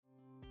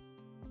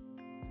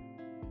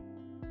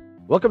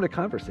Welcome to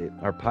Conversate,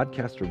 our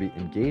podcast where we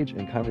engage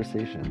in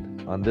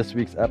conversation. On this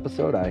week's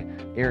episode,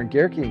 Aaron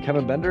Gerke and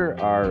Kevin Bender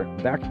are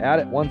back at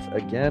it once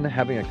again,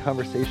 having a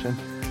conversation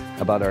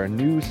about our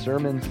new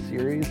sermon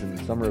series in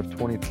the summer of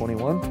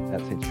 2021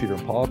 at St. Peter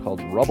and Paul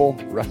called Rubble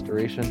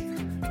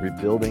Restoration,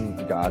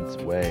 Rebuilding God's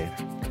Way.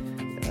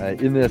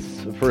 In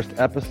this first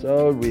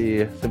episode,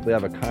 we simply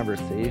have a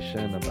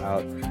conversation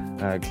about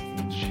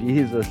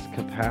Jesus'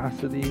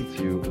 capacity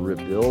to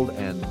rebuild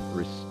and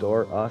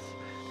restore us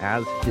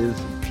as his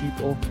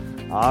people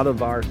out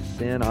of our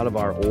sin, out of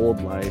our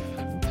old life,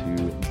 to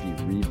be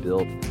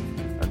rebuilt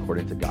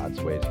according to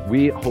God's ways.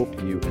 We hope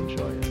you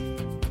enjoy it.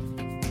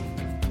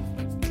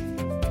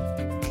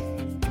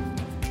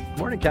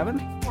 Morning, Kevin.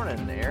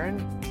 Morning, Aaron.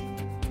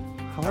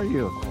 How are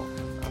you?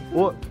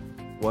 What?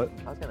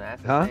 I was going to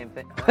ask the same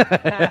thing.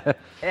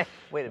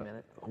 Wait a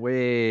minute.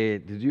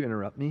 Wait, did you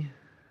interrupt me?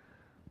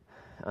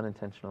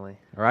 Unintentionally.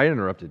 Or I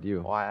interrupted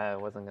you? Why I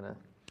wasn't going to.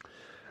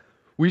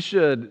 We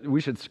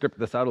should script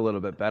this out a little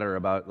bit better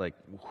about like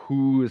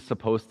who is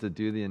supposed to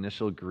do the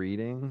initial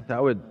greeting.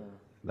 That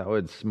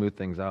would smooth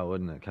things out,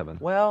 wouldn't it, Kevin?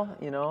 Well,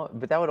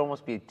 but that would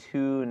almost be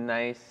too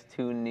nice,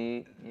 too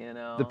neat,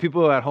 The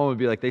people at home would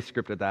be like, they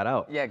scripted that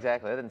out. Yeah,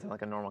 exactly. That doesn't sound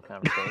like a normal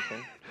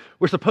conversation.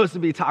 We're supposed to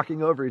be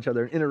talking over each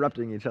other and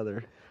interrupting each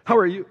other. How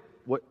are you?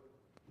 What?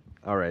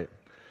 All right.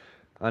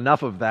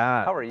 Enough of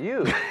that. How are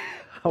you,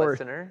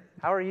 listener?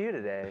 How are you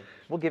today?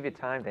 We'll give you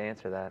time to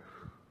answer that.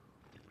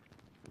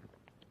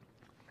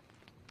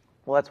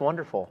 Well, that's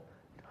wonderful.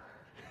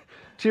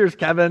 Cheers,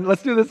 Kevin.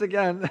 Let's do this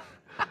again.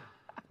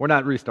 We're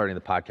not restarting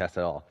the podcast at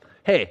all.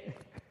 Hey,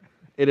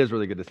 it is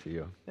really good to see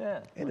you.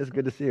 Yeah. It is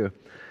good to see you.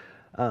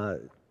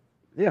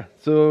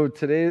 So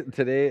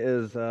today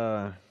is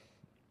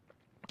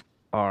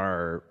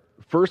our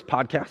first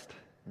podcast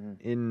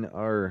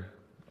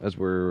as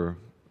we're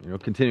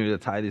continuing to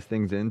tie these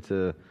things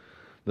into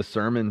the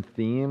sermon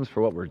themes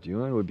for what we're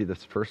doing. Would be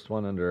this first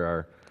one under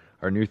our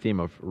new theme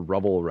of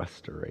rubble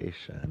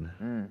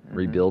restoration,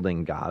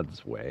 rebuilding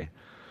God's way.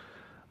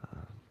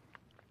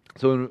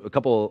 So a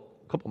couple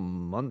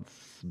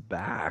months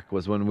back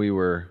was when we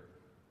were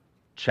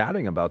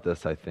chatting about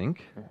this, I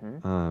think,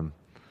 and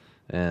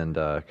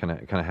kind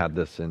of had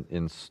this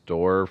in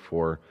store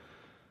for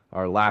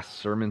our last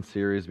sermon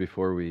series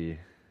before we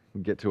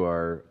get to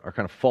our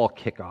kind of fall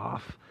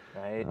kickoff.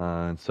 Right.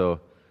 And so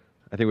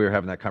I think we were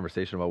having that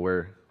conversation about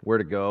where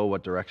to go,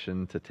 what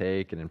direction to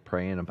take, and in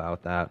praying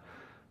about that.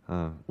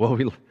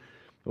 We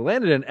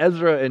landed in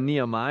Ezra and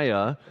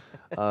Nehemiah,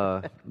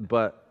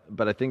 but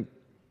I think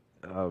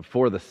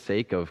for the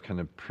sake of kind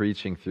of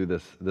preaching through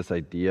this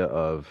idea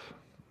of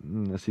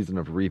a season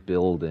of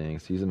rebuilding, a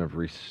season of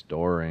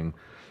restoring,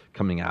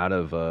 coming out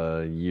of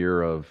a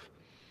year of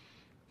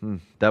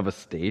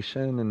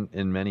devastation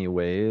in many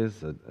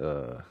ways,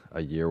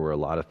 a year where a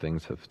lot of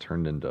things have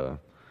turned into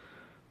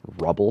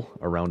rubble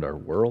around our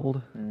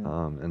world,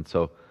 and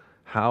so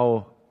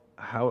how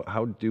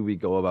do we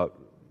go about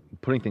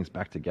putting things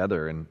back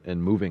together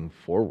and moving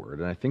forward?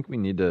 And I think we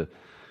need to,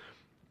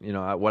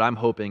 what I'm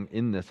hoping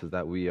in this is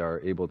that we are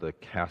able to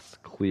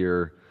cast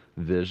clear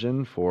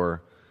vision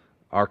for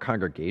our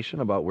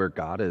congregation about where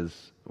God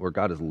is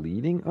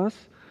leading us.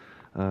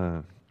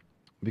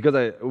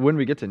 Because when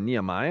we get to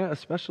Nehemiah,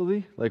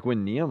 especially, like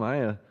when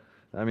Nehemiah,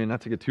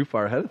 not to get too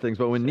far ahead of things,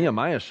 but when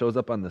Nehemiah shows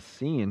up on the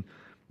scene,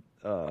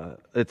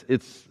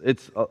 it's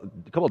a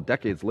couple of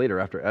decades later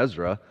after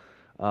Ezra,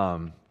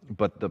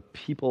 but the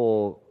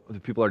people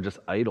are just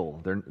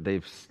idle.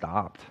 They've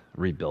stopped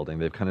rebuilding.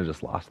 They've kind of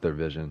just lost their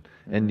vision.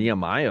 And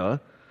Nehemiah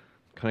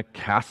kind of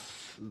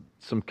casts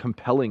some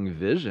compelling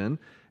vision.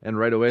 And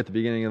right away at the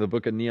beginning of the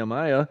book of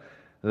Nehemiah,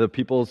 the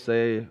people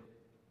say,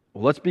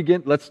 well,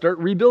 let's start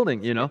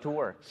rebuilding, Get to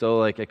work. So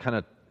like it kind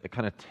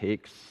of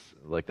takes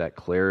like that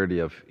clarity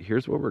of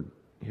here's where we're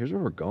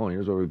going.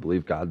 Here's where we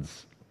believe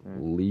God's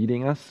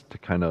leading us to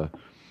kind of,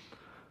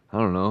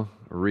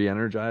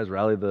 re-energize,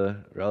 rally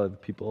the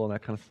people and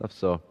that kind of stuff.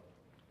 So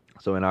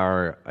in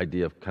our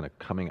idea of kind of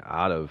coming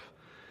out of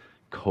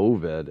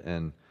COVID,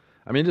 and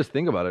just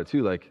think about it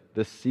too, like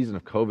this season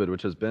of COVID,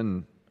 which has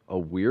been a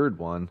weird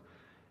one,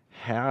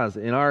 has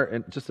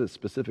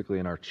specifically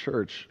in our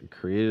church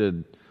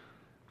created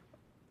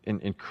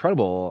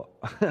incredible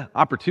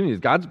opportunities.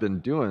 God's been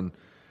doing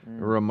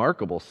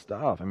remarkable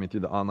stuff.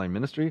 Through the online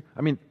ministry.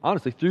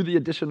 Honestly, through the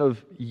addition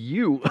of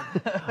you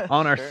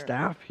on our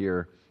staff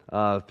here,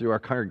 through our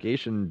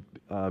congregation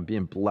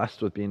being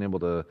blessed with being able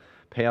to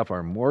pay off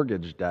our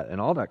mortgage debt, and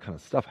all that kind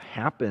of stuff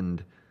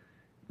happened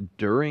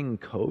during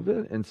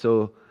COVID. And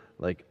so,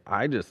 like,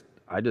 I just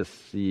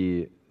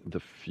see the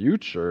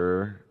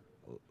future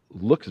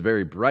looks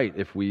very bright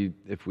if we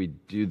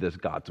do this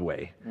God's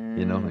way,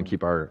 and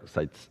keep our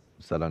sights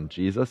set on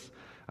Jesus.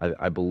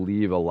 I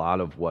believe a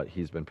lot of what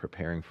he's been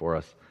preparing for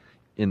us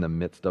in the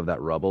midst of that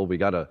rubble, we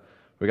gotta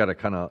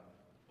kind of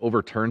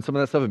overturn some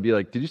of that stuff and be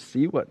like, did you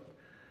see what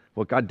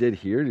God did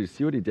here? Did you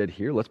see what he did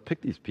here? Let's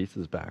pick these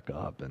pieces back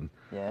up and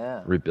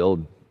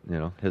rebuild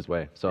his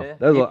way. So Yeah.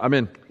 that's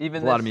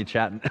Even a lot of this- me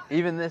chatting.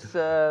 Even this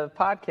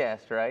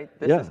podcast, right?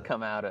 This Yeah. has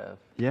come out of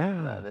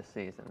this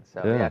season.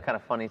 So Yeah. kind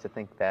of funny to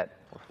think that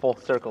we're full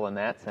circle in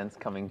that sense,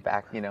 coming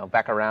back,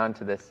 back around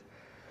to this.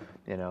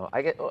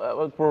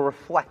 We're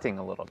reflecting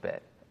a little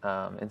bit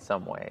in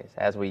some ways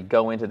as we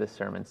go into this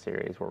sermon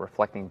series. We're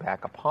reflecting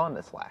back upon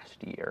this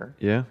last year.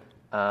 Yeah.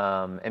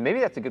 And maybe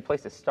that's a good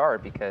place to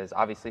start because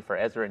obviously for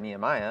Ezra and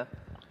Nehemiah,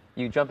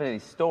 you jump into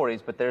these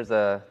stories, but there's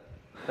a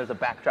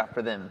backdrop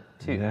for them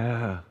too.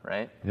 Yeah.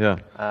 Right? Yeah.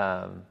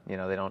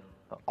 They don't,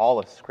 all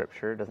of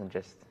Scripture doesn't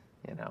just,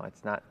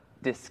 it's not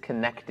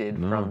disconnected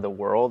from the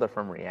world or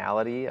from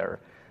reality or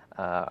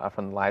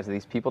from the lives of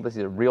these people. These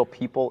are real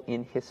people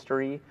in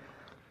history,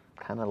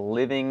 kind of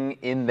living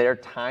in their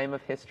time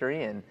of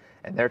history, and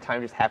their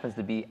time just happens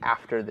to be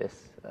after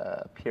this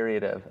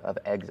period of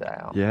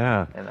exile.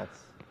 Yeah. And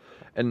that's...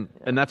 And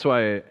that's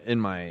why in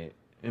my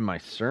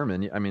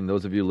sermon,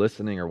 those of you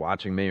listening or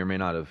watching may or may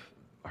not have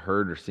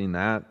heard or seen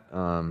that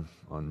on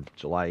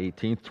July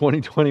 18th,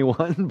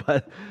 2021.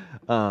 But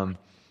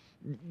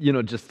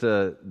just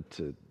to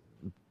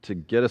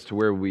get us to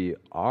where we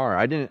are,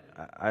 I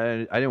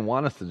didn't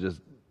want us to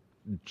just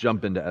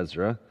jump into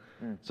Ezra.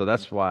 So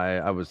that's why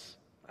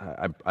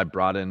I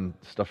brought in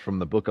stuff from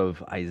the book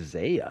of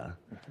Isaiah,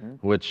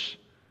 which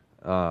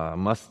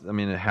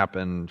it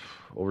happened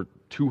over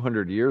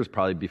 200 years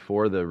probably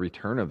before the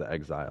return of the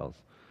exiles.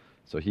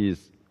 So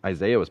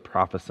Isaiah was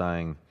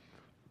prophesying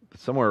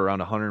somewhere around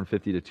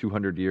 150 to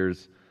 200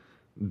 years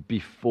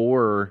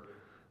before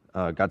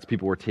God's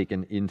people were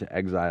taken into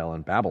exile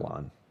in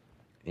Babylon.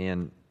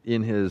 And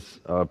in his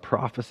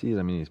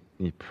prophecies,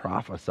 he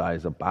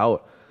prophesies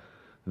about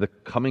the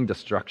coming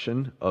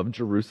destruction of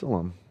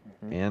Jerusalem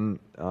and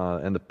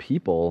the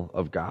people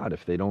of God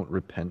if they don't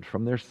repent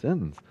from their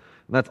sins.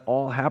 And that's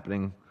all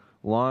happening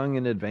long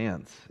in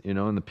advance,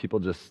 and the people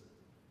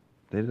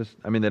they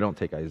don't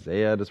take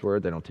Isaiah at his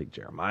word. They don't take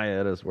Jeremiah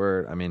at his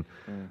word.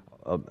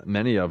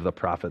 Many of the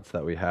prophets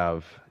that we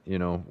have,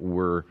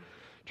 were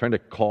trying to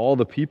call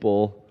the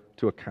people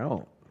to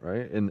account,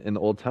 right, in the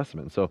Old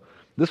Testament. So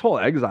this whole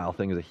exile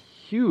thing is a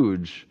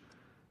huge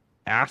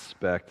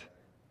aspect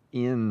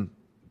in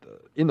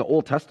the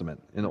Old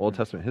Testament, in the Old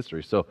Testament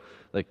history. So,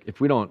 like,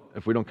 if we don't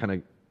kind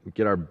of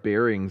get our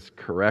bearings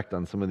correct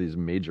on some of these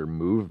major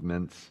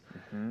movements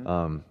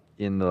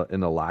in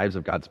the lives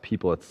of God's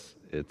people,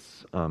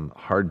 it's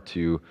hard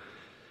to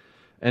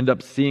end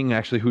up seeing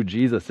actually who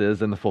Jesus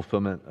is and the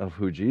fulfillment of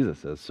who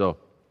Jesus is. So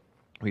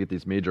we get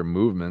these major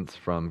movements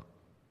from,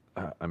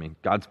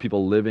 God's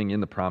people living in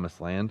the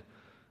Promised Land,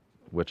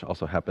 which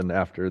also happened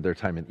after their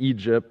time in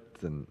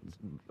Egypt, and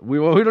we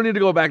don't need to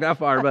go back that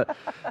far. But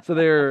so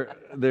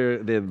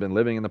they've been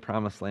living in the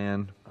Promised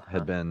Land,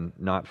 had been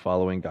not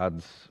following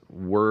God's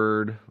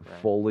word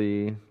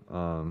fully,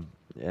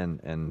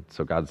 and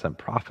so God sent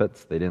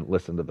prophets. They didn't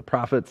listen to the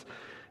prophets,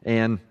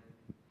 and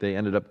they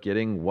ended up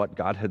getting what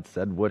God had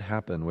said would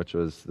happen, which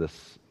was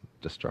this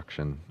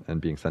destruction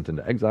and being sent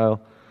into exile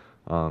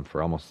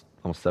for almost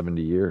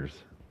 70 years.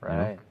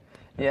 Right.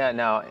 Yeah.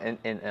 Now,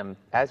 and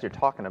as you're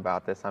talking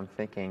about this, I'm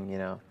thinking,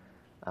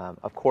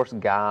 of course,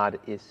 God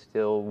is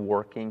still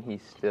working.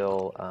 He's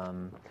still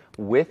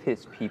with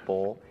His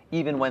people,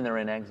 even when they're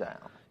in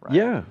exile. Right?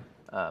 Yeah.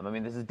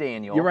 This is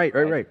Daniel. You're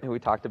right. Who we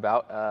talked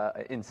about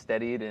and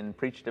studied and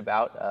preached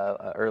about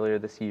earlier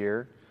this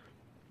year.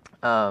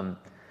 And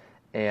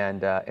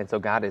so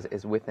God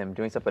is with them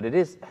doing stuff, but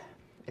it's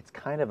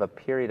kind of a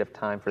period of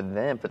time for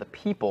them, for the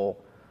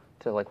people,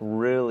 to like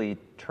really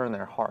turn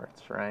their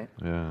hearts, right?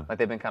 Yeah. Like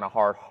they've been kind of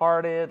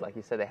hard-hearted, like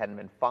you said, they hadn't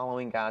been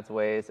following God's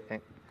ways, and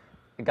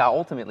God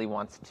ultimately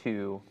wants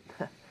to,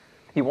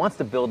 He wants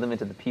to build them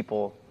into the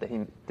people that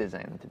He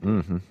designed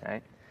them to be,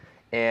 right?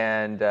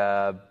 And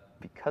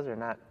because they're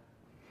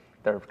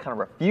kind of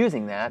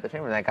refusing that,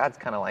 God's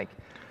kind of like,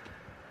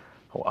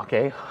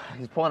 okay,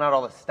 He's pulling out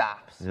all the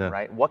stops,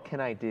 right? What can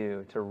I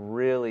do to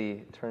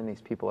really turn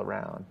these people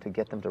around, to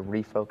get them to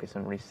refocus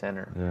and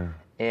recenter? Yeah.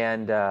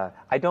 And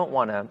I don't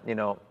want to,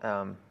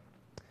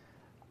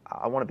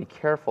 I want to be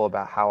careful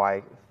about how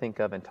I think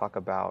of and talk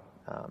about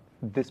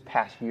this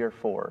past year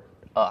for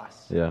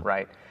us,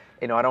 right?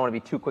 I don't want to be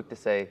too quick to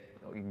say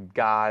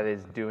God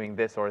is doing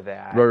this or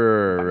that,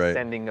 right.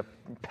 sending a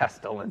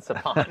pestilence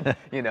upon,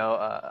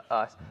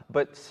 us.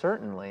 But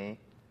certainly,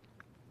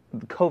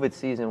 the COVID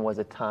season was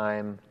a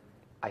time,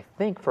 I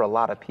think, for a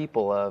lot of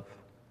people of,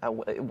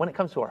 when it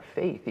comes to our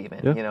faith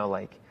even,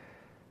 like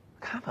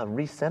kind of a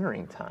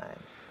recentering time.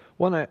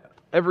 Well,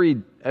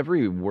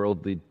 every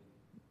worldly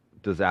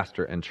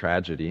disaster and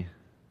tragedy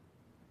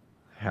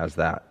has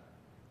that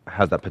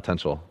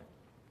potential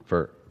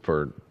for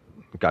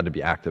God to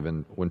be active,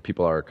 and when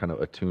people are kind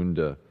of attuned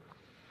to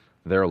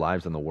their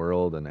lives in the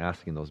world and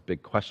asking those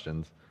big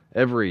questions,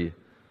 every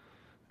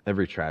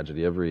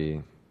tragedy,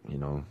 every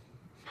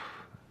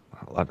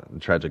a lot of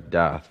tragic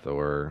death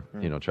or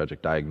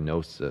tragic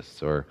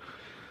diagnosis or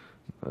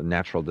a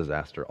natural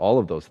disaster, all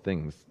of those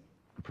things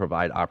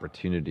provide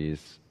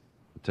opportunities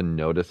to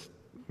notice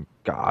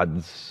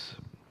God's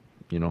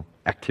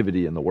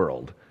activity in the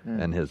world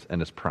and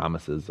his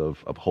promises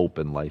of hope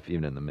and life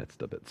even in the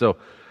midst of it. So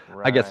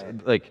I guess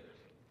like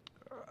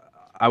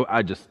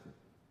I just,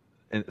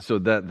 and so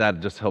that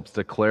just helps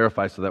to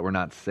clarify so that we're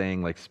not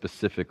saying like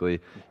specifically,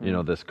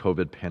 this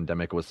COVID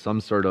pandemic was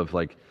some sort of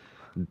like,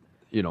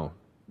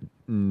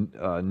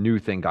 new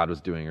thing God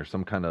was doing or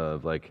some kind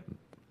of like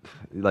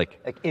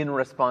in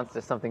response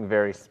to something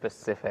very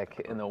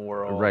specific in the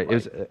world.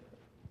 Right.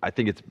 I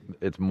think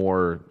it's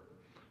more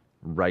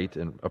right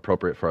and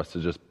appropriate for us to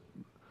just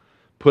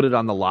put it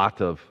on the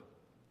lot of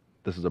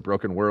this is a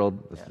broken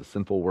world, this is a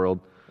sinful world,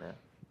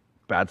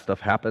 bad stuff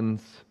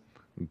happens,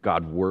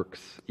 God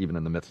works even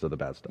in the midst of the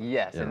bad stuff.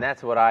 Yes, and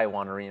that's what I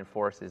want to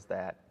reinforce is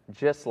that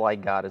just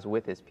like God is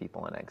with his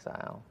people in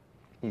exile,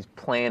 he's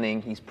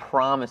planning, he's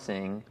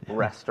promising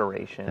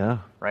restoration,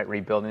 right?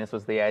 Rebuilding. This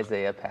was the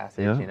Isaiah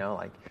passage,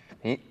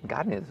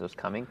 God knew this was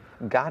coming.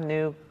 God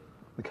knew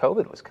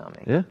COVID was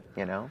coming,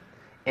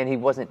 and he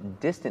wasn't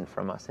distant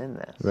from us in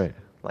this. Right.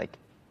 Like,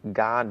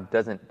 God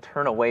doesn't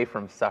turn away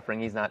from suffering.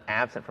 He's not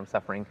absent from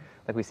suffering.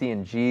 Like we see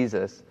in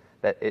Jesus,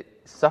 that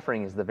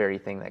suffering is the very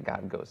thing that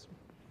God goes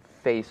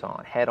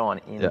head on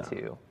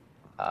into.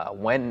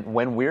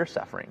 When we're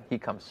suffering, he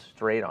comes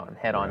straight on,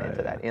 head on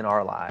into that in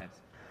our lives,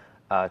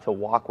 to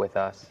walk with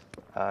us,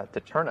 to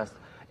turn us,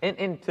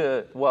 and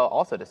to,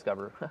 also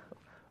discover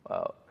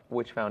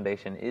which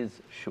foundation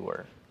is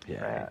sure.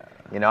 Yeah.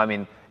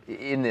 Right?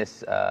 In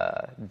this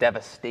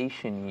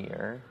devastation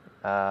year,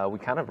 we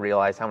kind of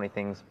realize how many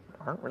things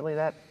aren't really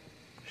that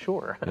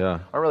sure.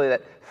 Aren't really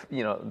that,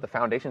 the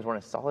foundations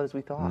weren't as solid as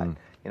we thought.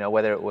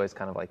 Whether it was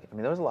kind of like,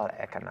 there was a lot of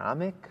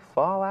economic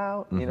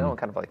fallout, and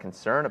kind of like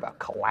concern about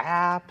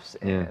collapse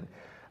and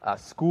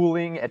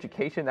schooling,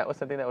 education. That was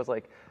something that was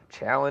like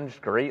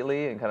challenged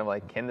greatly and kind of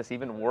like, can this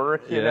even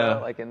work,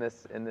 like in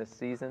this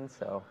season?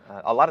 So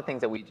a lot of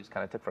things that we just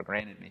kind of took for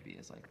granted maybe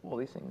is like, well,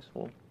 these things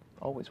will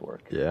always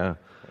work. Yeah.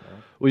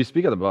 Well, you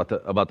speak about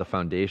the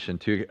foundation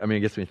too. It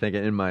gets me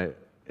thinking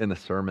in the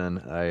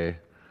sermon,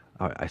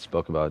 I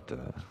spoke about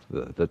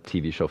the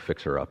TV show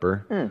Fixer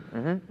Upper,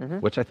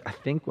 which I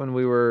think when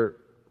we were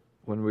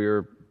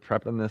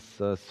prepping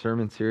this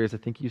sermon series, I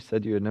think you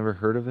said you had never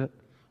heard of it.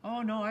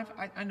 Oh no,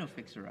 I know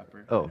Fixer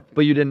Upper. Oh,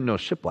 but you didn't know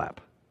shiplap.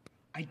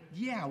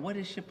 What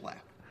is shiplap?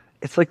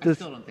 It's like this.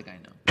 I still don't think I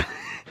know.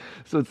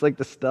 So it's like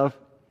the stuff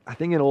I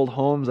think in old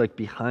homes, like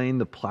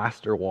behind the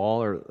plaster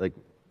wall, or like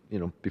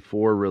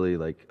before really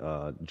like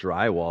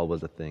drywall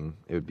was a thing.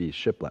 It would be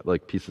shiplap,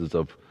 like pieces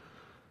of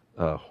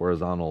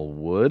horizontal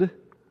wood.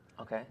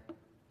 Okay.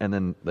 And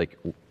then like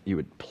you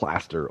would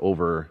plaster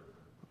over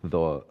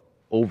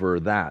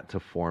that to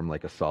form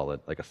like a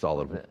solid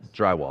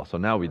drywall. So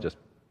now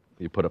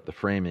you put up the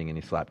framing and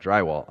you slap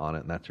drywall on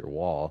it and that's your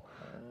wall.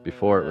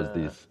 Before it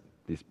was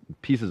these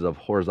pieces of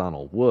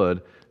horizontal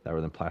wood that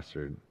were then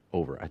plastered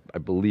over. I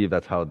believe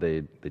that's how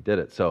they did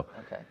it. So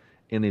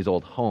in these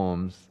old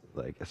homes,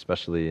 like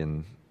especially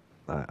in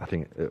I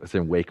think it was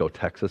in Waco,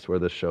 Texas, where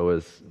the show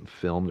is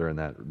filmed, or in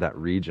that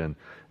region.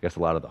 I guess a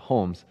lot of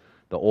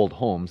the old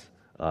homes,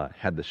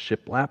 had the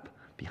shiplap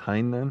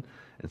behind them,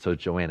 and so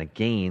Joanna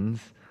Gaines.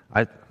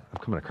 I'm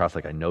coming across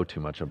like I know too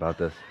much about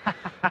this.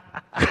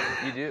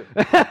 You do.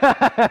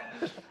 I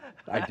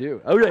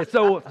do. Okay,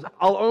 so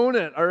I'll own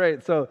it. All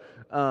right, so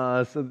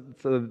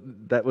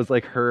that was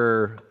like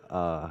her,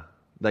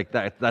 like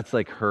that. That's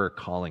like her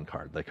calling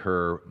card. Like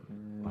her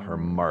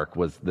mark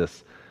was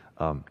this.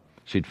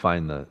 She'd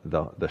find the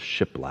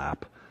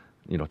shiplap,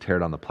 tear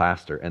it on the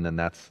plaster, and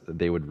then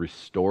they would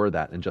restore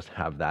that and just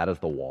have that as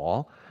the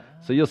wall.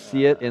 So you'll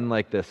see it in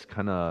like this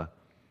kind of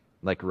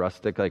like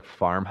rustic, like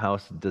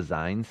farmhouse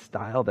design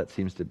style that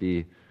seems to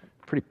be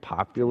pretty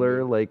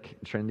popular, like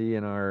trendy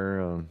in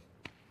our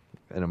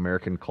in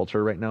American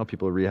culture right now.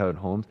 People rehab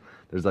homes.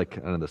 There's like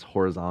kind of this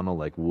horizontal,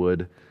 like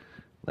wood,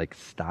 like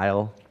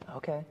style.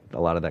 Okay. A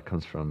lot of that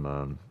comes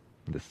from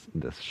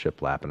this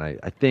shiplap, and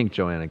I think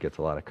Joanna gets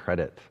a lot of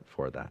credit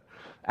for that.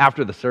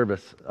 After the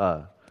service,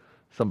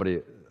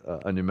 somebody,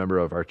 a new member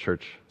of our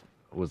church,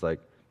 was like,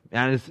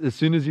 "Man, as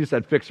soon as you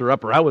said Fixer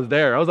Upper, I was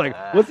there." I was like,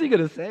 "What's he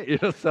gonna say?"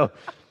 So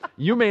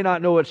you may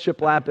not know what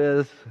shiplap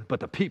is, but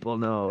the people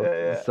know.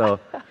 Yeah. So,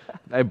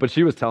 but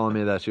she was telling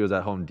me that she was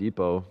at Home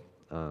Depot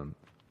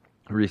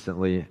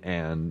recently,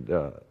 and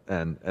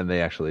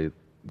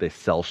they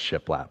sell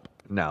shiplap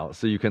now,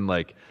 so you can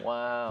like.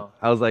 Wow.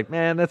 I was like,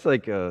 man, that's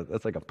like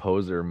a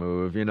poser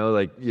move,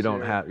 like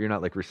you're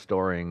not like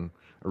restoring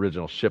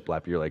original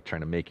shiplap. You're like trying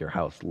to make your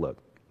house look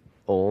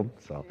old.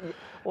 So,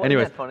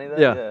 anyways, isn't that funny though?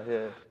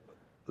 Yeah.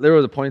 There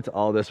was a point to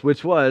all this,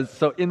 which was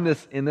so in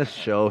this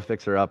show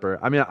Fixer Upper.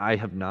 I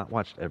have not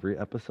watched every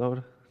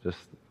episode. Just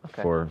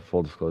for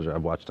full disclosure,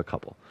 I've watched a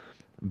couple,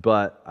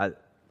 but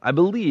I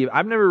believe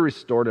I've never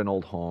restored an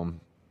old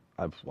home.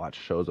 I've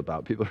watched shows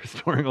about people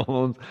restoring old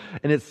homes,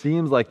 and it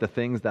seems like the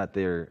things that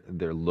they're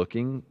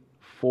looking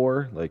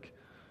for, like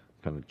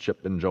kind of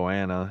Chip and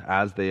Joanna,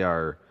 as they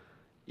are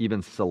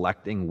even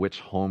selecting which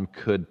home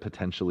could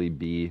potentially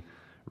be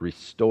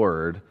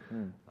restored.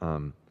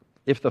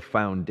 If the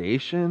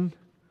foundation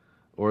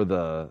or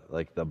the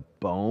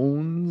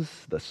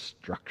bones, the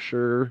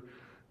structure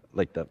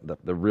like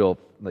the real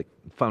like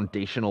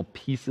foundational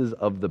pieces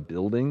of the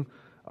building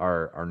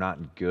are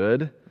not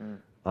good,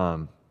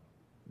 then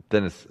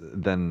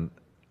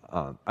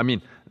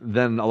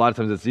then a lot of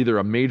times it's either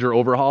a major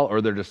overhaul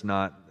or they're just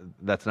not.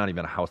 That's not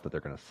even a house that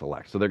they're going to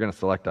select. So they're going to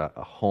select a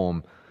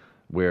home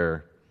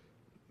where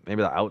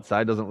maybe the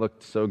outside doesn't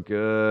look so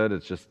good.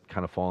 It's just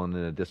kind of fallen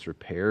into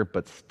disrepair,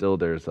 but still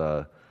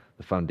the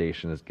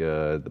foundation is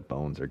good, the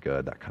bones are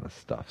good, that kind of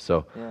stuff.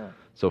 So,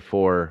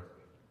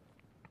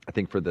 I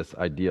think for this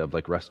idea of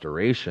like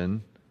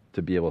restoration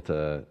to be able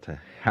to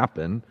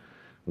happen,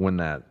 when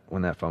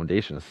that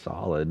foundation is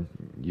solid,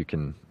 you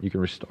can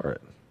restore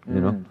it,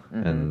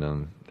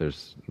 and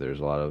there's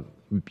a lot of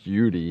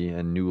beauty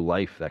and new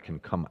life that can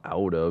come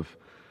out of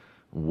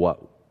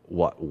what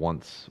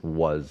once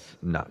was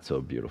not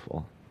so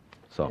beautiful.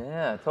 So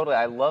yeah, totally.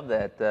 I love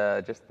that.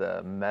 Just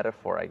the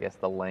metaphor, I guess,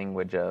 the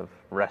language of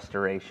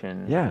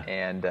restoration,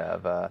 and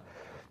of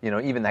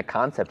even that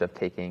concept of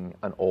taking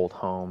an old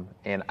home.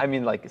 And I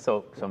mean, like,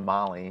 so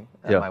Molly,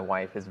 my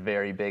wife, is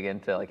very big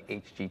into like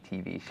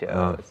HGTV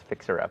shows,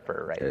 Fixer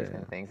Upper, right, these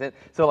kind of things. And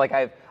so like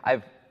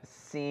I've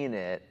seen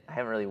it. I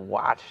haven't really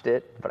watched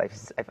it, but I've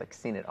like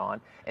seen it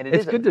on. And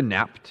it's good to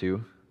nap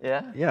too.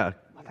 Yeah. Yeah.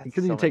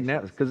 Because you take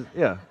naps. Because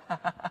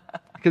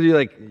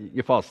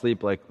you fall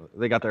asleep, like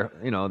they got their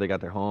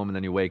home, and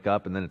then you wake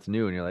up and then it's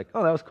new and you're like,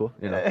 oh, that was cool.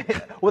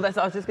 Well, I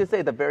was just gonna say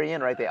at the very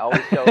end, right? They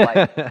always show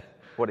like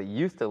what it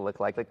used to look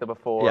like the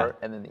before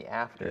and then the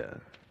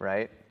after,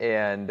 right?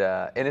 And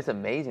it's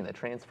amazing the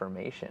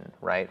transformation,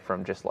 right?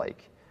 From just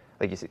like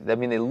you see, I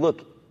mean, they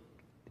look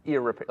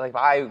irreparable. Like if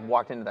I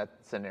walked into that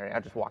scenario,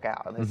 I'd just walk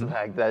out. And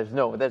like, there's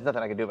nothing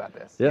I can do about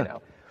this.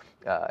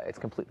 It's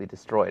completely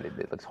destroyed.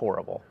 It looks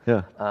horrible.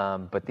 Yeah.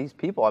 But these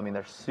people, I mean,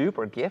 they're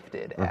super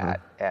gifted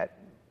at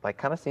like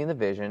kind of seeing the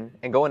vision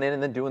and going in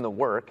and then doing the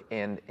work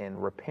and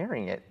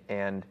repairing it.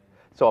 And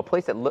so a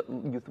place that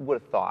you would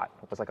have thought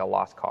was like a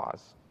lost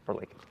cause or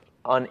like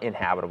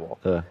uninhabitable.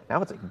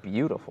 Now it's like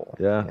beautiful.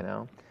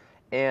 Yeah.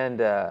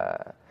 And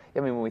I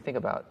mean, when we think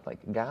about like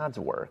God's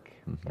work,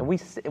 and we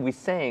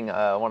sang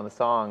one of the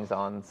songs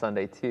on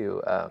Sunday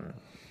too.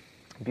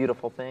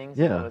 Beautiful Things,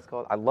 is what it's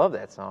called. I love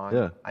that song.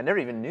 Yeah. I never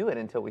even knew it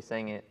until we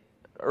sang it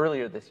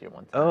earlier this year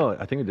one time. Oh,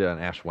 I think we did it on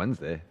Ash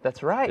Wednesday.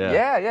 That's right.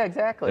 Yeah,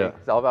 exactly. Yeah.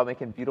 It's all about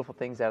making beautiful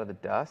things out of the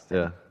dust.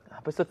 Yeah.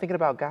 But so thinking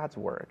about God's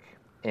work,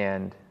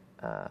 and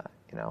I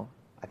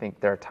think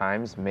there are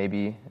times,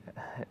 maybe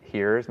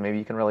hearers, maybe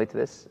you can relate to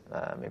this,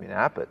 maybe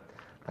not, but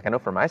like I know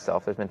for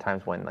myself, there's been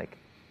times when like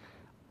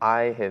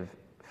I have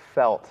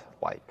felt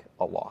like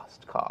a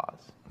lost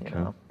cause, you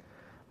know,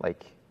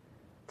 like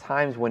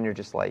times when you're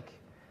just like,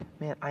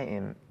 man, I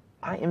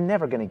am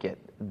never going to get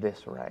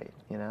this right,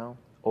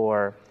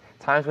 or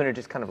times when you're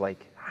just kind of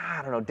like,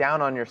 I don't know,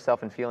 down on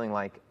yourself and feeling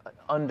like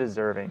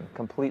undeserving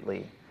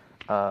completely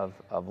of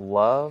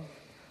love,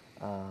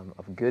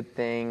 of good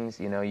things,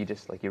 you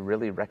just like, you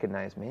really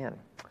recognize, man,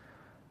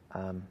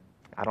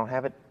 I don't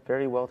have it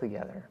very well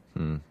together.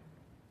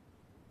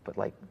 But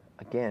like,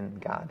 again,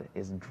 God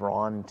is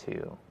drawn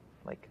to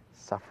like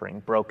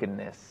suffering,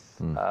 brokenness,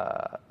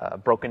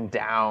 broken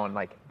down,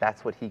 like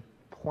that's what he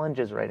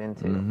plunges right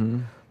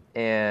into,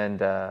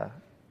 and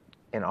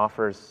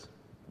offers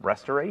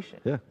restoration.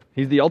 Yeah,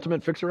 he's the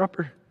ultimate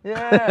fixer-upper.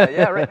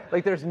 Yeah, right.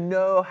 Like there's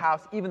no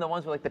house, even the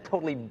ones with like the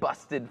totally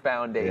busted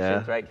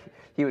foundations, right?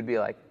 He would be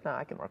like, no,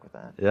 I can work with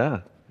that.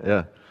 Yeah.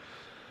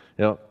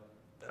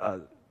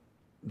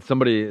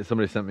 Somebody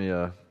sent me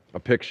a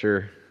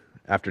picture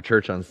after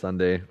church on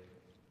Sunday.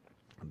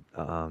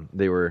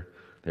 They were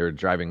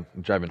driving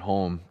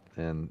home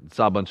and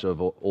saw a bunch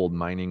of old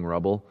mining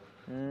rubble.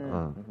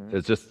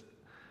 It's just,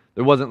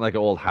 there wasn't like an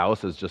old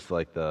house. It's just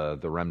like the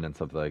remnants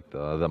of like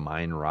the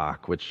mine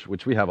rock,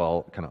 which we have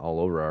all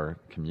over our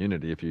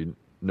community if you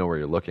know where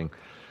you're looking.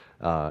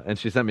 And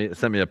she sent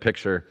me a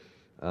picture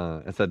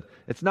and said,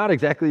 it's not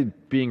exactly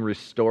being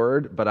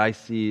restored, but I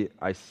see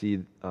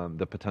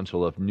the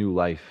potential of new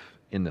life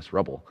in this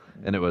rubble.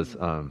 And it was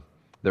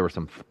there were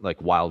some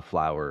like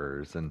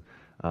wildflowers and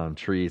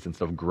trees and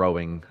stuff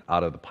growing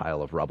out of the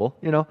pile of rubble,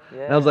 And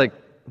I was like,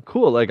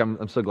 cool. Like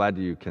I'm so glad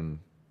you can.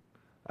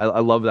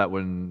 I love that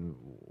when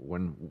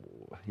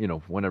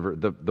whenever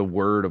the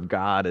word of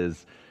God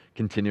is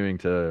continuing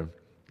to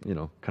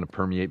kind of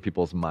permeate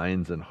people's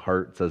minds and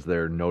hearts as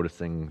they're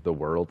noticing the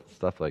world and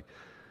stuff, like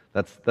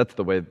that's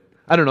the way.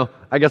 I don't know.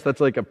 I guess that's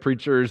like a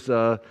preacher's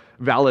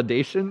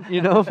validation,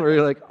 where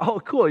you're like, oh,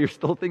 cool, you're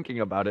still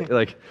thinking about it,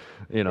 like,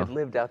 It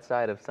lived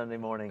outside of Sunday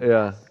morning.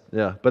 Yeah.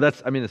 But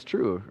it's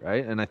true,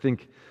 right? And I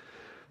think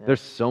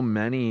there's so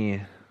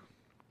many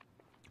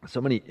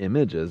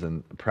images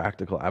and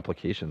practical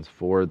applications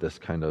for this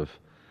kind of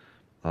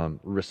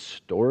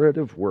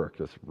restorative work,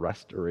 this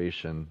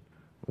restoration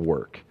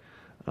work.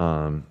 We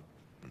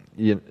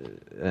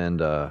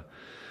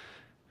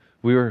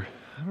were,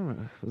 I don't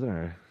know, was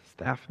there a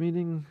staff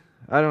meeting?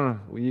 I don't know.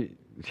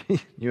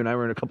 You and I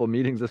were in a couple of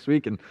meetings this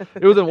week, and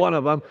it wasn't one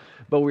of them,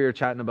 but we were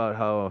chatting about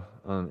how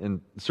in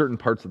certain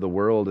parts of the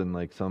world, in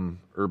like some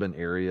urban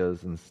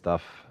areas and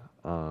stuff,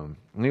 I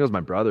think it was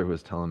my brother who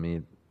was telling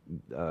me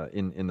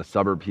in the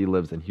suburb he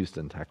lives in,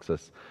 Houston,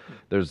 Texas,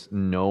 there's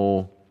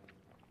no,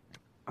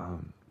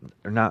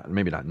 or not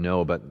maybe not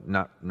no, but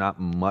not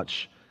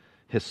much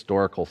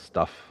historical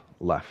stuff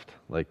left.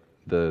 Like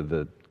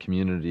the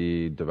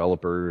community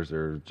developers,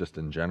 or just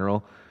in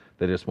general,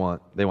 they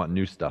want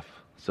new stuff.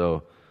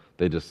 So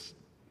they just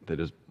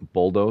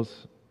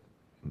bulldoze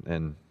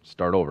and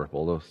start over,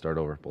 bulldoze, start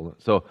over, bulldoze.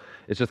 So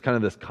it's just kind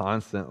of this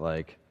constant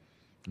like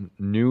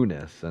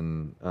newness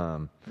and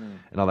all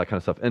that kind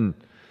of stuff. And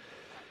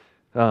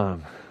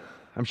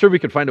I'm sure we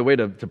could find a way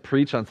to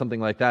preach on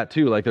something like that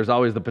too. Like there's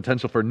always the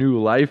potential for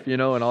new life,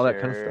 and all that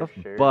kind of stuff.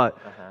 Sure.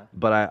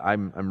 But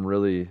I'm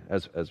really,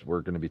 as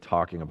we're going to be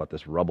talking about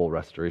this rubble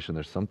restoration,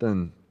 there's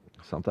something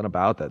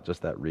about that,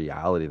 just that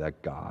reality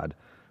that God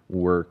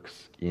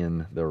works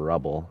in the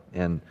rubble.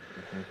 And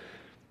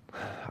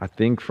I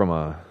think from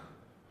a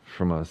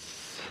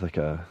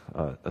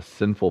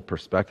sinful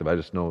perspective, I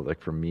just know,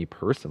 like for me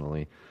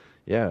personally,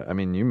 yeah, I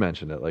mean, you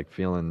mentioned it, like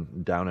feeling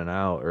down and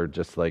out, or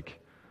just like,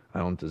 I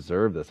don't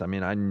deserve this. I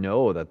mean, I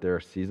know that there are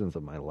seasons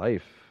of my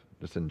life,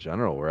 just in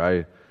general, where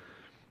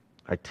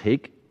I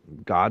take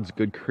God's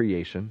good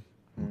creation,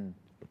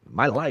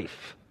 my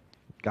life,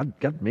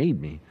 God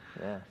made me.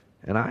 Yeah.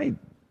 And I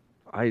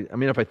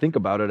mean, if I think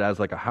about it as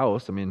like a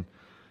house, I mean,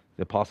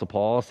 the Apostle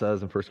Paul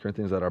says in 1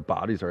 Corinthians that our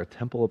bodies are a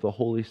temple of the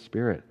Holy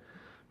Spirit,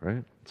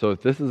 right? So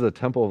if this is a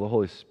temple of the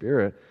Holy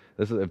Spirit,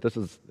 if this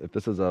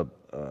is a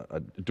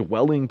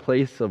dwelling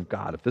place of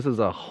God, if this is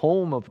a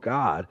home of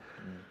God,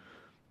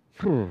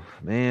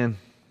 man,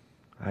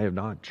 I have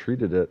not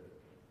treated it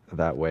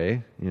that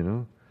way,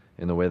 in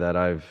the way that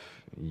I've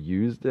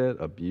used it,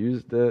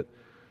 abused it,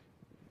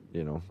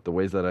 the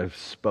ways that I've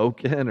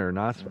spoken or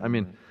not. I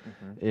mean,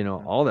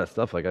 all that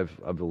stuff, like I've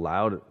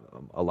allowed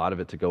a lot of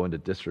it to go into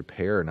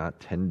disrepair, not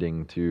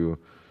tending to,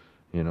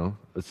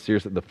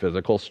 seriously, the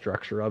physical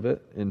structure of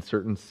it in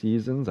certain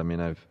seasons. I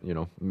mean, I've,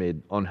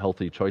 made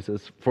unhealthy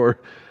choices for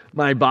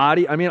my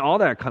body. I mean, all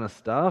that kind of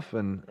stuff.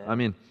 And I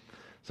mean,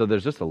 so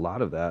there's just a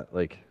lot of that,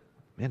 like,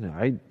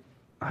 man,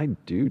 I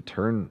do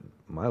turn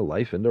my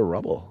life into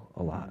rubble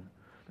a lot.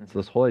 So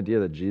this whole idea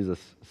that Jesus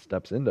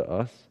steps into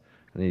us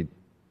and he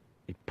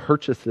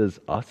purchases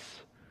us,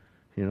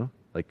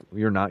 like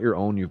you're not your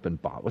own, you've been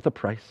bought with a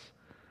price,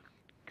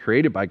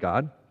 created by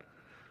God,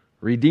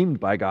 redeemed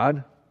by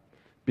God,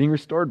 being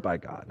restored by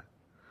God.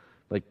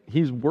 Like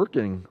he's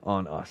working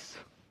on us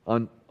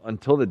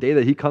until the day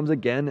that he comes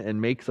again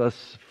and makes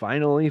us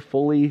finally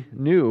fully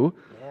new.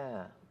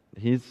 Yeah.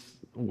 He's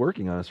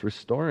working on us,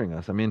 restoring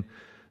us. I mean,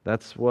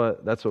 that's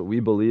what we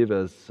believe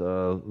as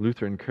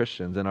Lutheran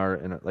Christians in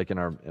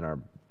our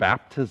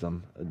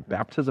baptism.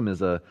 Baptism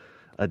is a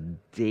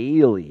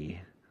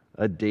daily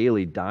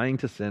dying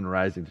to sin,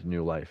 rising to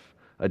new life.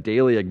 A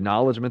daily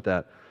acknowledgement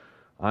that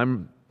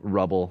I'm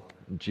rubble,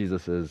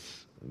 Jesus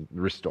is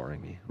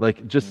restoring me.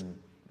 Like just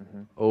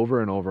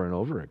over and over and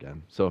over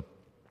again. So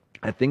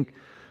I think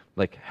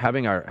like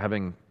having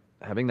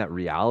that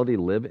reality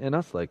live in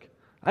us, like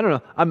I don't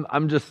know,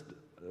 I'm just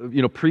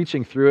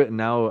preaching through it, and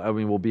now, I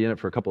mean, we'll be in it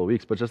for a couple of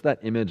weeks, but just that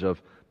image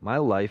of my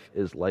life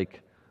is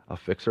like a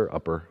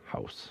fixer-upper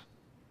house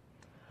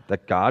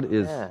that God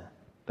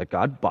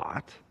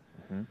bought,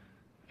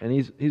 and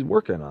He's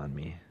working on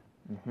me.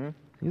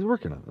 He's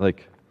working on,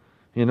 like,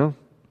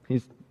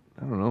 He's,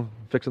 I don't know,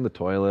 fixing the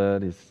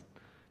toilet. He's,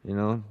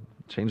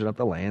 changing up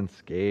the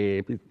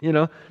landscape.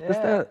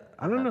 Just that.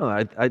 I don't know.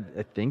 I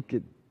think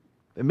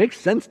it makes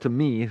sense to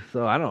me,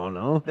 so I don't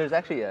know. There's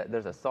actually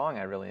there's a song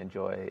I really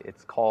enjoy.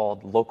 It's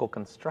called Local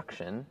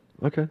Construction.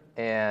 Okay.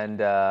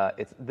 And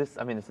it's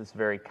this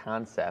very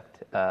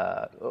concept.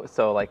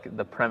 So like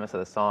the premise of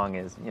the song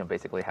is,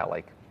 basically how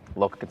like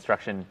local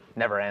construction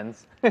never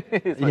ends.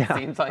 It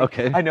seems like.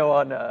 Okay. I know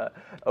on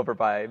over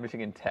by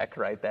Michigan Tech,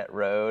 right, that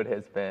road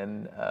has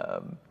been,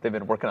 they've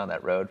been working on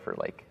that road for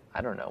like,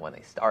 I don't know when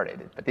they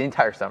started, but the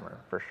entire summer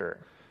for sure.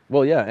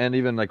 Well, yeah, and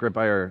even like right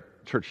by our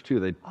church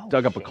too, they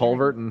dug up a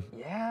culvert and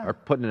are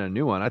putting in a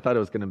new one. I thought it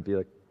was going to be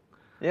like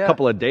a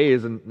couple of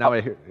days, and now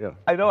I hear. Yeah.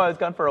 I know I was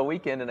gone for a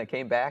weekend, and I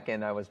came back,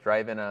 and I was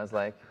driving, and I was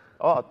like,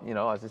 I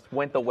just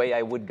went the way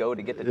I would go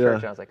to get to church,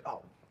 and I was like,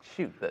 oh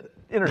shoot, the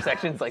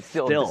intersection's like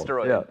still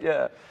destroyed.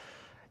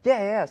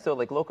 Yeah. So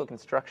like local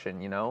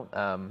construction,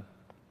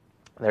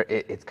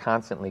 it's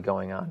constantly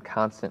going on,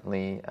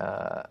 constantly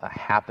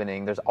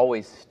happening. There's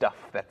always stuff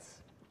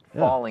that's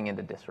falling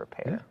into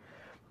disrepair.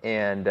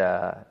 And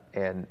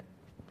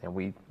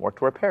we work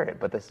to repair it.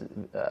 But this is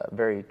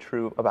very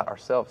true about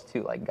ourselves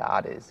too. Like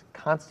God is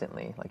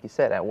constantly, like you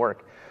said, at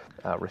work,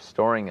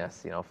 restoring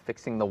us.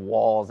 Fixing the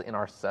walls in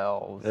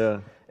ourselves.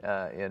 There's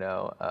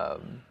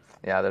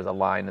a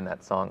line in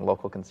that song,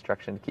 "Local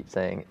Construction," keeps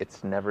saying,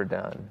 "It's never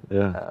done."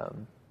 Yeah.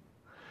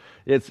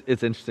 It's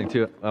interesting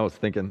too. I was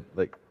thinking,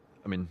 like,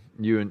 I mean,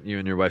 you and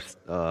your wife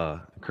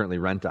currently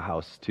rent a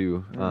house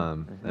too,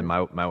 and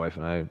my wife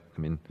and I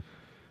mean,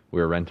 we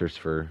were renters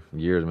for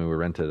years. I mean, we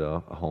rented a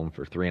home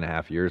for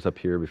 3.5 years up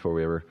here before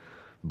we ever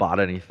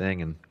bought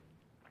anything. And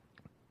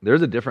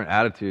there's a different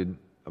attitude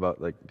about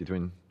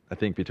between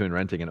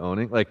renting and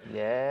owning. Like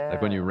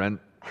when you rent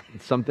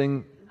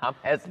something, I'm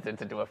hesitant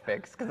to do a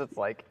fix because it's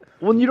like,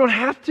 Well, you don't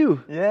have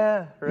to.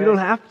 yeah, right. You don't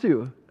have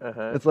to.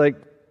 Uh-huh. It's like,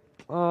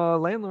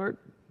 landlord,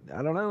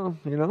 I don't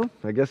know,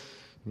 I guess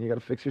you got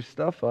to fix your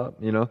stuff up,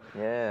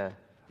 Yeah.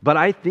 But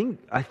I think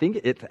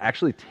it's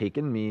actually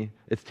taken me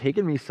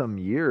some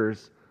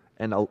years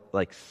and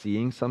like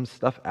seeing some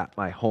stuff at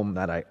my home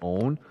that I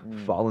own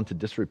fall into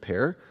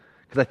disrepair,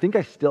 because I think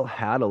I still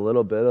had a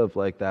little bit of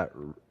like that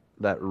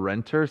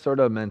renter sort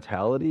of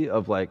mentality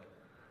of like,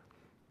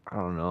 I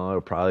don't know,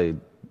 it'll probably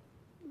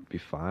be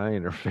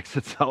fine or fix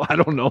itself. I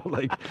don't know,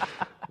 like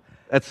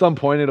at some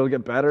point it'll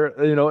get better,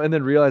 and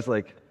then realize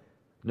like,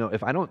 no,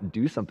 if I don't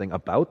do something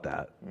about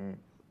that,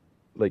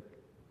 like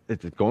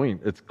it's going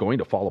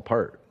to fall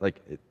apart.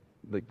 Like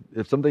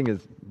if something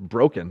is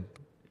broken,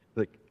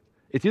 like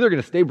it's either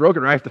going to stay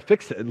broken or I have to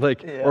fix it,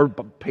 or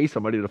pay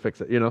somebody to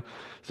fix it,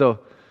 So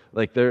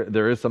like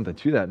there is something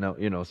to that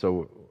now,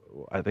 so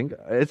I think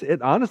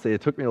honestly,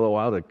 it took me a little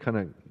while to kind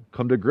of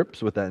come to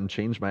grips with that and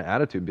change my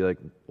attitude and be like,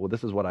 well,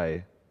 this is what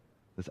I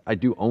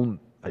own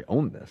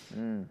this.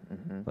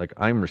 Like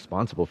I'm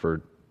responsible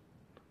for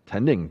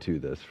tending to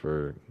this,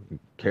 for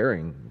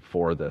caring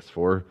for this,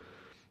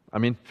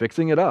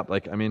 fixing it up.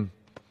 Like,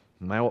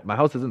 my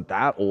house isn't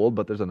that old,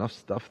 but there's enough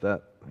stuff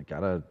that I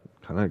gotta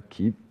kind of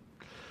keep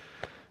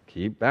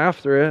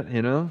after it,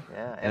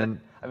 Yeah, and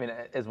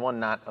as one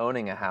not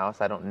owning a house,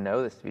 I don't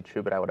know this to be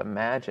true, but I would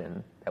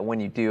imagine that when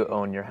you do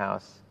own your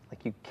house,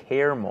 like you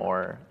care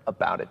more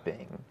about it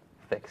being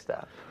fixed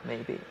up,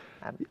 maybe.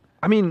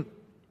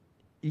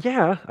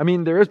 Yeah,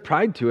 there is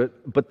pride to it,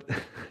 but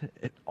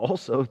it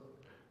also,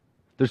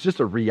 there's just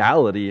a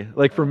reality.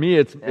 Like for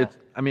me,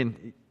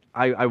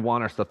 I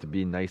want our stuff to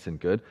be nice and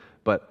good,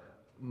 but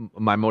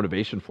my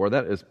motivation for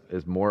that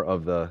is more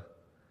of the,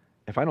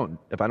 if I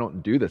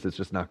don't do this, it's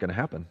just not going to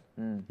happen.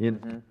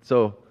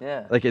 So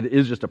like it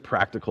is just a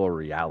practical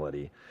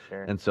reality.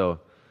 Sure. And so,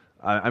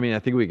 I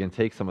think we can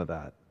take some of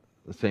that,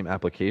 the same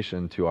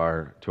application to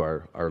our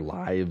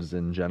lives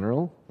in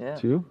general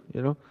too.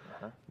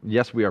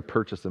 Yes, we are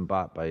purchased and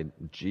bought by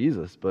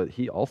Jesus, but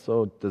He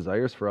also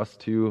desires for us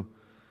to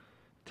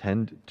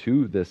tend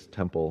to this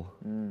temple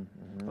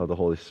of the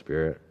Holy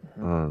Spirit,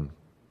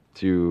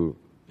 to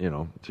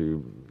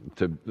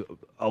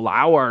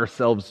allow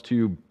ourselves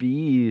to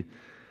be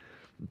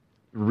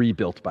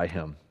rebuilt by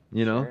Him,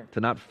 Sure. to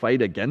not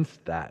fight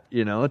against that,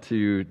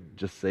 to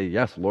just say,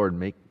 yes, Lord,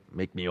 make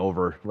me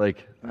over.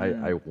 Like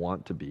I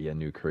want to be a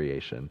new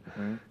creation,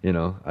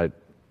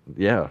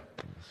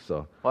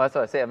 So. Well, that's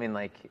what I say.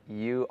 like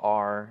you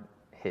are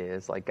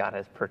His, like God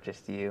has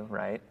purchased you,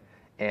 right?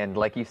 And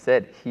like you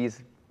said,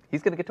 He's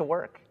going to get to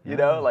work,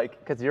 like,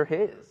 because you're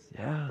His.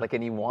 Yeah. Like,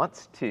 and He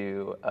wants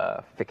to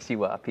fix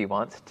you up. He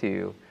wants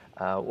to,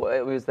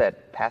 what was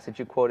that passage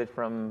you quoted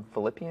from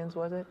Philippians,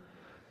 was it?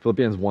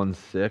 Philippians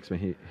 1:6, when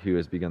he who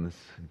has begun this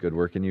good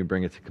work in you,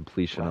 bring it to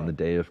completion on the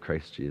day of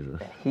Christ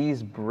Jesus. Yeah,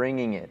 He's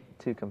bringing it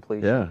to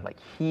completion. Yeah. Like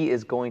He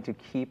is going to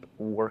keep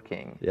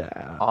working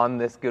Yeah. on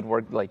this good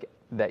work, like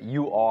that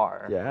you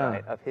are, Yeah.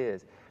 right, of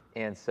His.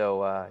 And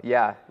so,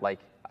 like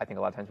I think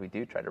a lot of times we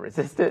do try to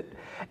resist it.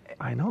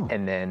 I know.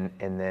 And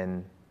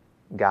then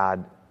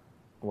God,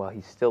 well, He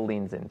still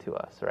leans into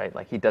us, right?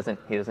 Like He doesn't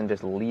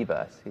just leave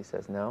us. He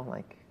says, no,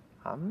 like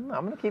I'm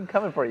going to keep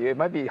coming for you. It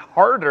might be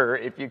harder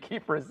if you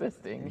keep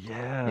resisting.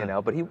 Yeah.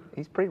 But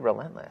He's pretty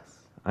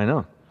relentless. I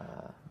know.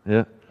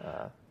 Yeah.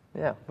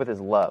 Yeah, with His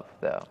love,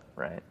 though,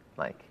 right?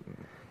 Like,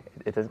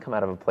 it doesn't come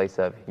out of a place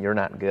of you're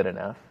not good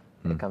enough.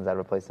 It comes out of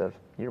a place of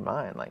you're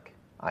mine. Like,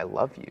 I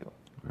love you.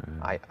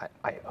 Right.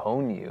 I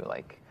own you.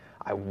 Like,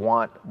 I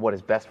want what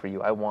is best for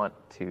you. I want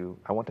to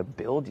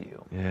build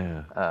you.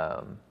 Yeah.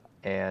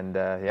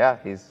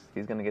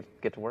 He's gonna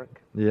get to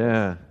work.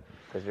 Yeah.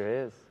 Because you're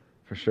His.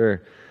 For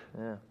sure.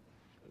 Yeah.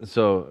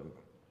 So,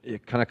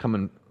 it kind of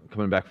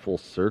coming back full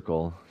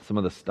circle, some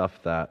of the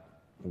stuff that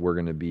we're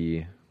going to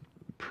be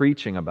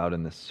preaching about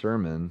in this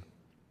sermon,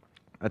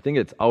 I think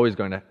it's always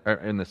going to,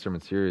 in this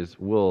sermon series,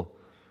 we're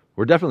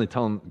definitely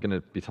going to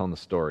be telling the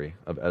story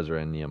of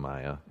Ezra and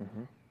Nehemiah.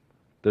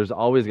 There's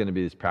always going to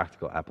be these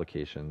practical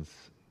applications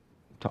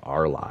to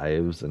our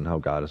lives and how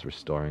God is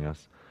restoring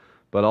us.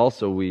 But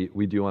also we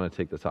do want to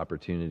take this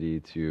opportunity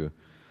to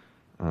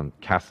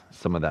cast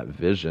some of that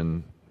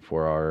vision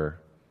for our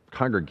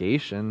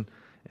congregation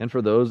and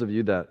for those of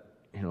you that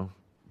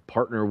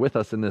partner with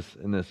us in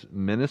this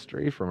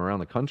ministry from around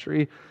the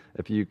country.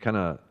 If you kind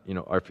of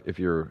if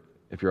you're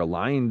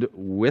aligned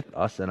with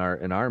us in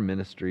our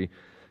ministry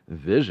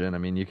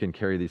vision, you can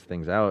carry these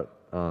things out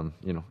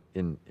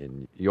in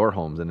your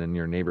homes and in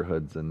your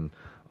neighborhoods and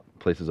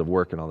places of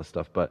work and all this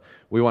stuff. But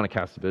we want to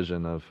cast a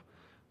vision of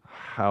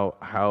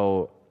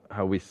how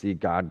we see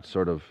God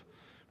sort of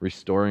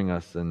restoring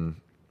us and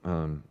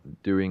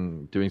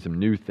doing some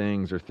new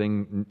things or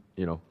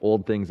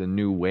old things in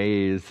new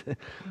ways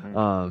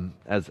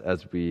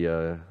as we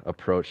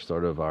approach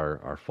sort of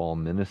our fall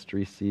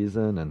ministry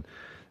season. And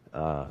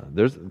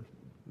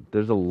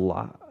there's a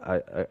lot.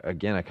 I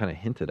kind of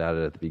hinted at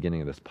it at the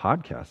beginning of this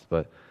podcast,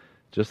 but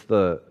just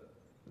the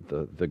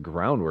the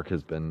groundwork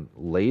has been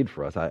laid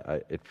for us.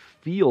 It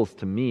feels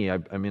to me,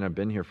 I mean, I've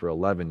been here for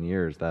 11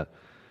 years, that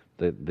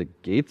the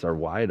gates are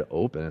wide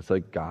open. It's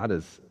like God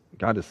is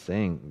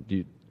saying,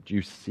 do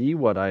you see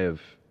what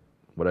I've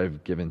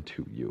given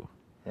to you?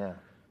 Yeah.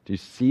 Do you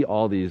see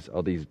all these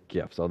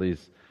gifts, all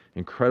these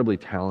incredibly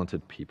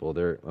talented people,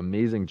 their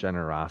amazing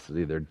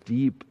generosity, their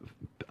deep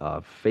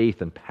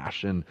faith and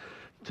passion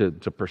to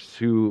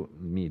pursue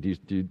me? Do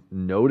you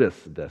notice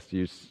this? Do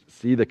you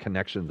see the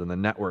connections and the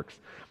networks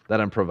that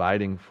I'm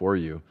providing for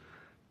you?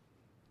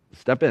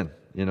 Step in,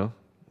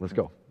 let's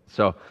go.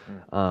 So,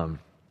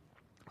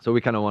 so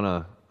we kind of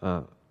want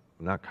to,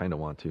 not kind of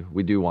want to,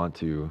 we do want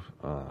to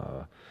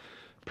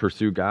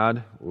pursue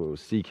God, we'll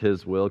seek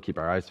His will, keep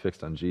our eyes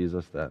fixed on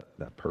Jesus, that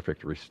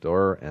perfect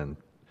restorer, and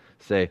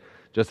say,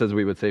 just as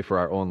we would say for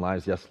our own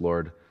lives, yes,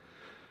 Lord,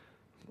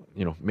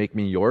 make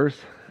me yours.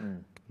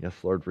 Yes,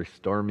 Lord,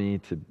 restore me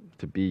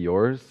to be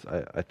yours.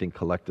 I think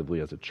collectively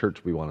as a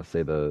church, we want to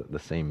say the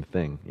same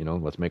thing.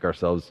 Let's make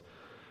ourselves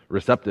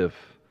receptive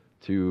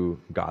to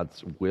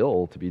God's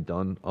will to be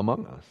done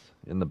among us.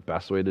 And the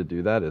best way to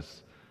do that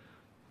is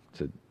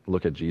to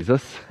look at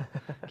Jesus,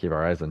 keep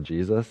our eyes on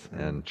Jesus,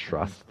 and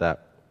trust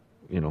that,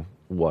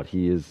 what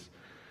He is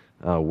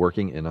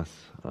working in us,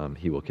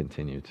 He will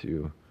continue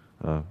to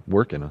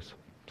work in us.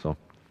 So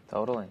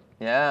Totally.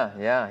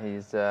 Yeah.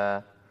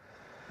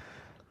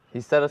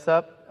 He's set us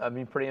up,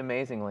 pretty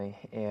amazingly,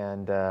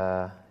 and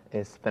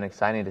it's been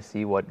exciting to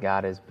see what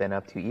God has been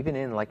up to, even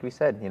in, like we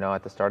said,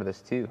 at the start of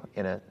this too,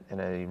 in a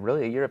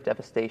really a year of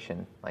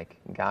devastation. Like,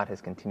 God has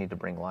continued to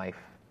bring life,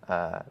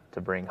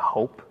 to bring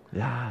hope.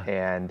 Yeah.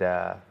 And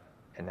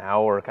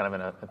now we're kind of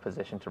in a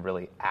position to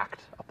really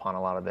act upon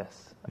a lot of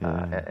this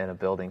in a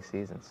building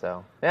season.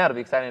 So yeah, it'll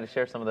be exciting to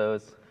share some of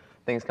those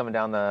things coming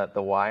down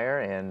the wire,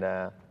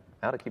 and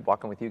now to keep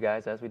walking with you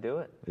guys as we do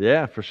it.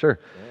 Yeah, for sure.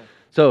 Yeah.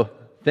 So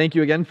thank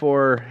you again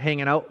for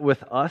hanging out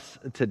with us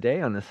today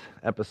on this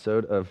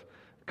episode of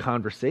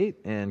Conversate.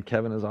 And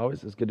Kevin, as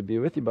always, it's good to be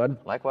with you, bud.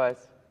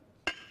 Likewise.